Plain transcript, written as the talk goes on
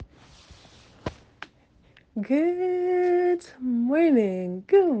Good morning,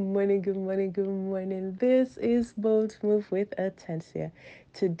 good morning, good morning, good morning. This is Bold Move with Attentia.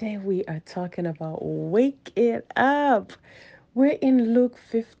 Today we are talking about wake it up. We're in Luke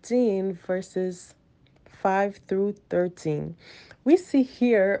 15, verses 5 through 13. We see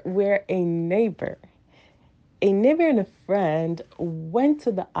here where a neighbor and a friend went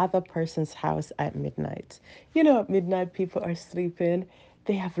to the other person's house at midnight. You know, at midnight, people are sleeping,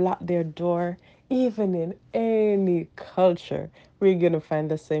 they have locked their door. Even in any culture, we're going to find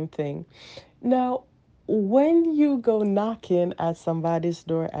the same thing. Now, when you go knocking at somebody's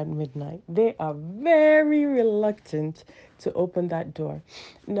door at midnight, they are very reluctant to open that door.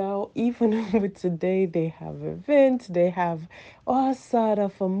 Now, even with today, they have events, they have all sort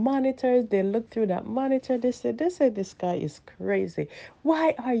of monitors. They look through that monitor. They say this guy is crazy.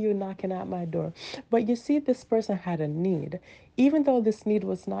 Why are you knocking at my door? But you see, this person had a need, even though this need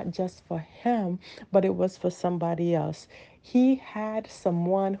was not just for him, but it was for somebody else. He had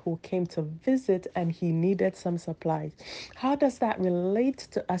someone who came to visit and he needed some supplies. How does that relate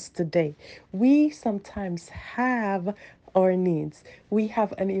to us today? We sometimes have our needs. We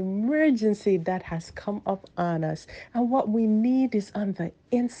have an emergency that has come up on us, and what we need is on the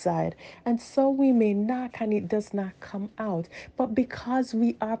inside. And so we may knock and it does not come out. But because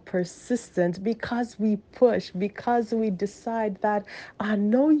we are persistent, because we push, because we decide that I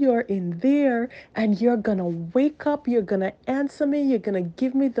know you're in there and you're gonna wake up, you're gonna answer me, you're gonna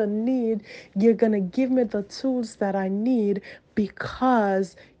give me the need, you're gonna give me the tools that I need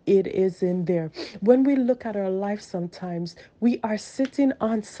because it is in there. When we look at our life, sometimes we are sitting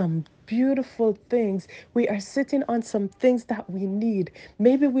on some beautiful things. We are sitting on some things that we need.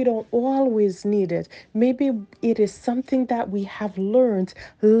 Maybe we don't always need it. Maybe it is something that we have learned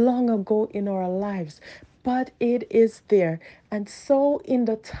long ago in our lives, but it is there. And so, in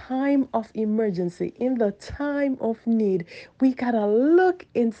the time of emergency, in the time of need, we gotta look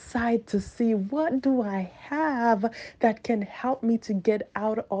inside to see what do I have that can help me to get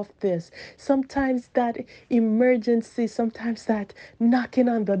out of this. Sometimes that emergency, sometimes that knocking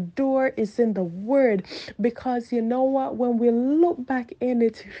on the door is in the word, because you know what? When we look back in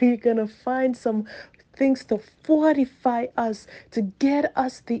it, we're gonna find some things to fortify us, to get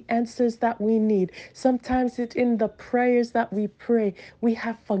us the answers that we need. Sometimes it's in the prayers that we pray. We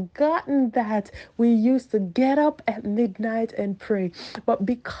have forgotten that we used to get up at midnight and pray. But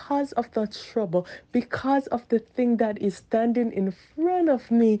because of the trouble, because of the thing that is standing in front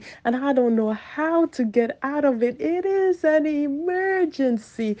of me, and I don't know how to get out of it, it is an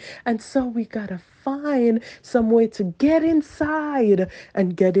emergency. And so we gotta find some way to get inside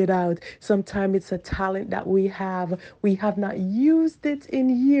and get it out. Sometimes it's a talent that we have not used it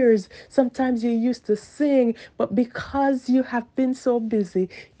in years. Sometimes you used to sing, but because you have been so busy,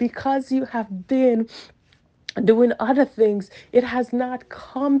 because you have been doing other things, it has not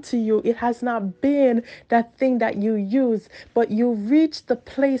come to you. It has not been that thing that you use, but you reached the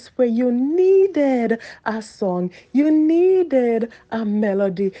place where you needed a song, you needed a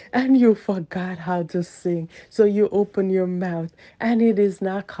melody, and you forgot how to sing. So you open your mouth and it is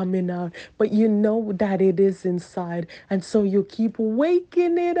not coming out, but you know that it is inside. And so you keep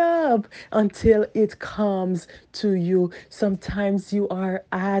waking it up until it comes to you. Sometimes you are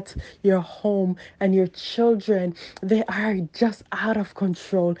at your home and your children, they are just out of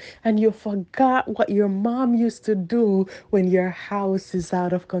control, and you forgot what your mom used to do when your house is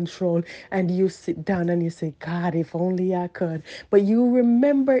out of control, and you sit down and you say, God, if only I could. But you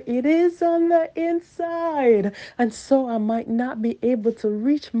remember it is on the inside. And so I might not be able to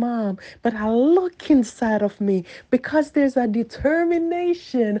reach mom, but I look inside of me because there's a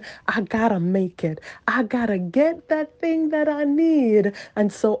determination. I gotta make it. I gotta get that thing that I need.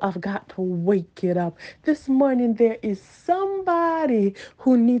 And so I've got to wake it up. This morning, there is somebody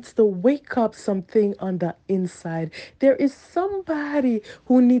who needs to wake up something on the inside. There is somebody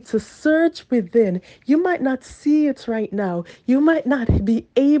who needs to search within. You might not see it right now. You might not be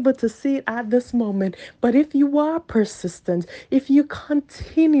able to see it at this moment. But if you are persistent, if you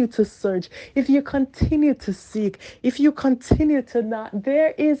continue to search, if you continue to seek, if you continue to not,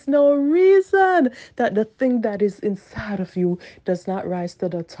 there is no reason that the thing that is inside of you does not rise to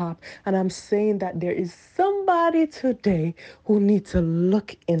the top. And I'm saying that there is somebody today who needs to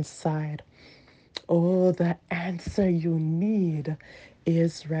look inside. Oh, the answer you need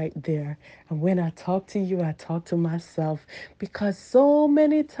is right there. And when I talk to you, I talk to myself, because so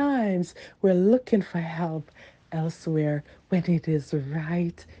many times we're looking for help elsewhere when it is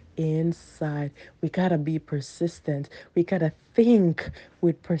right inside. We gotta be persistent. We gotta think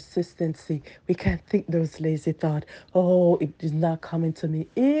with persistency. We can't think those lazy thoughts. Oh, it is not coming to me.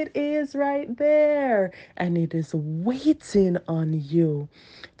 It is right there, and it is waiting on you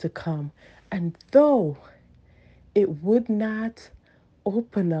to come. And though it would not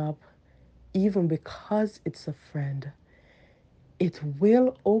open up, even because it's a friend, it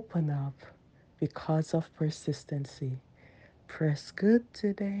will open up because of persistency. Press good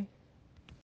today.